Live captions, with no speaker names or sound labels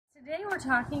Today we're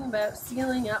talking about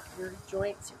sealing up your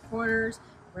joints, your corners,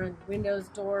 around your windows,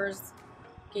 doors,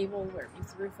 gable, where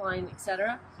it's roof line,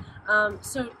 etc.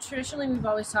 So traditionally we've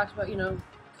always talked about,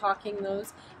 caulking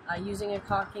those, using a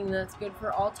caulking that's good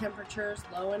for all temperatures,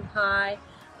 low and high.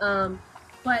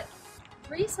 But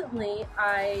recently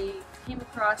I came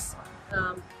across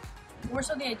more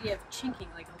so the idea of chinking,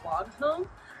 like a log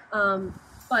home.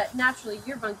 But naturally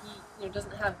your bunkie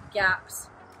doesn't have gaps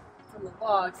from the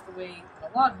logs the way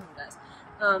that a log home does.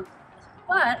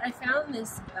 But I found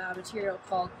this material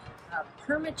called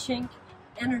Perma-Chink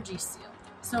Energy Seal.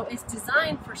 So it's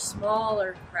designed for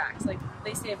smaller cracks, like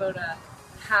they say about a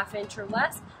 ½ inch or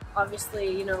less.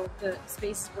 Obviously, the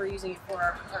spaces we're using it for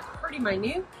are pretty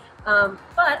minute,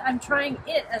 but I'm trying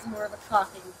it as more of a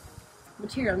caulking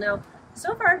material. Now,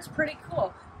 so far it's pretty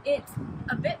cool. It's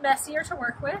a bit messier to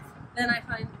work with than I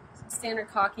find standard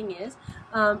caulking is.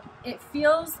 It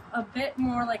feels a bit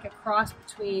more like a cross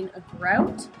between a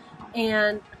grout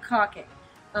and a caulking.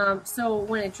 So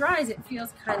when it dries, it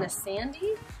feels kind of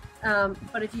sandy,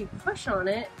 but if you push on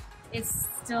it, it's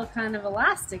still kind of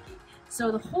elasticy. So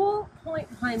the whole point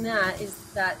behind that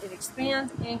is that it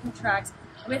expands and contracts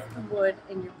with the wood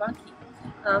in your bunkie.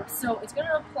 So it's going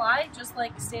to apply just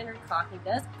like standard caulking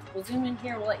does. We'll zoom in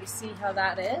here, we'll let you see how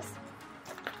that is.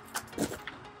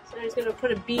 So I'm just going to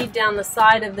put a bead down the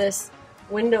side of this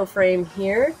window frame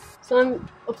here. So I'm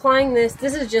applying this.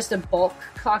 This is just a bulk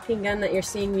caulking gun that you're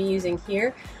seeing me using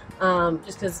here,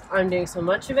 just because I'm doing so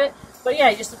much of it. But yeah,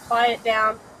 you just apply it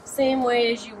down same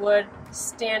way as you would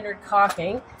standard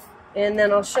caulking. And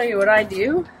then I'll show you what I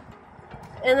do.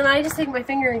 And then I just take my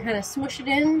finger and kind of smush it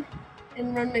in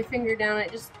and run my finger down it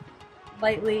just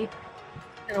lightly,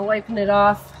 kind of wiping it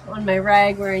off on my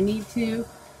rag where I need to.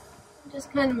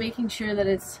 Just kind of making sure that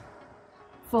it's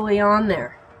fully on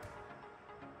there.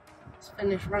 Just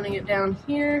finish running it down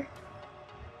here.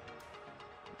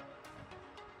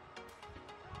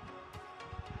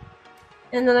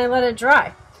 And then I let it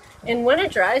dry. And when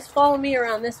it dries, follow me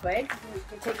around this way. You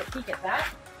can take a peek at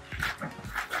that.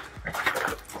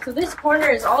 So this corner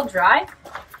is all dry.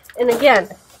 And again,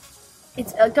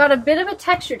 it's got a bit of a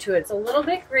texture to it. It's a little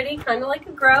bit gritty, kind of like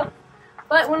a grout.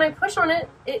 But when I push on it,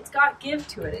 it's got give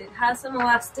to it. It has some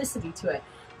elasticity to it.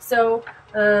 So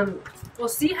we'll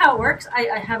see how it works.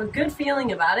 I have a good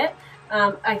feeling about it.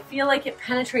 I feel like it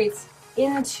penetrates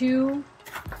into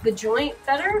the joint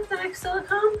better than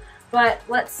silicone. But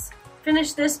let's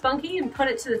finish this bunkie and put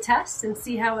it to the test and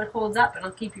see how it holds up, and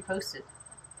I'll keep you posted.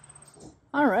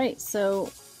 All right,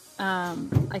 so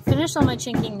I finished all my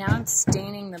chinking. Now I'm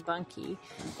staining the bunkie,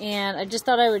 and I just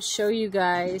thought I would show you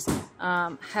guys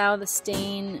how the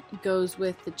stain goes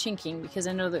with the chinking, because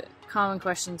I know the common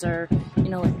questions are,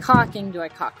 with caulking, do I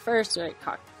caulk first, do I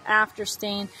caulk after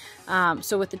stain?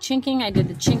 So with the chinking, I did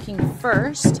the chinking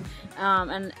first,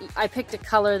 and I picked a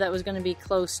color that was going to be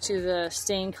close to the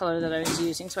stain color that I was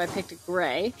using, so I picked a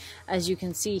gray, as you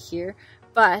can see here.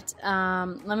 But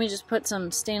let me just put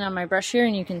some stain on my brush here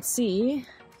and you can see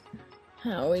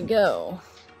how we go.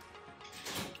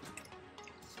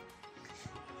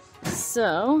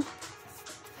 So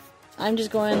I'm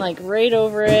just going like right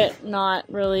over it, not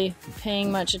really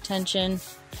paying much attention.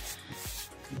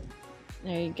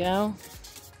 There you go.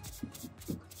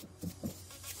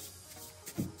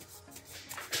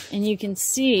 And you can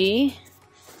see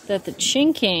that the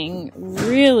chinking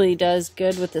really does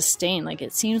good with the stain. Like,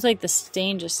 it seems like the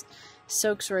stain just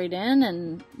soaks right in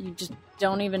and you just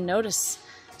don't even notice.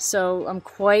 So I'm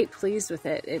quite pleased with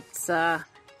it. It's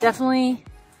definitely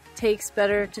takes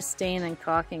better to stain than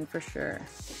caulking for sure.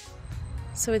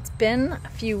 So it's been a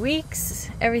few weeks,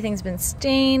 everything's been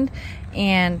stained,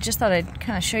 and just thought I'd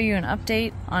kind of show you an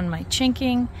update on my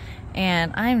chinking,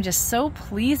 and I'm just so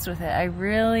pleased with it. I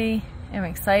really am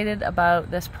excited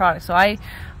about this product. So I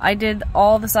did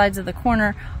all the sides of the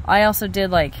corner. I also did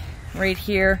like right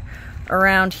here,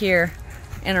 around here,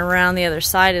 and around the other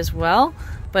side as well.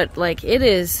 But like, it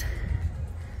is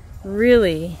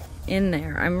really in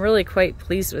there. I'm really quite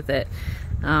pleased with it.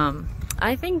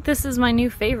 I think this is my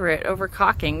new favorite over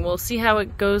caulking. We'll see how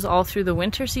it goes all through the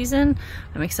winter season.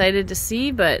 I'm excited to see,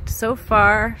 but so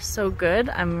far so good.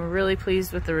 I'm really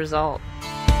pleased with the result.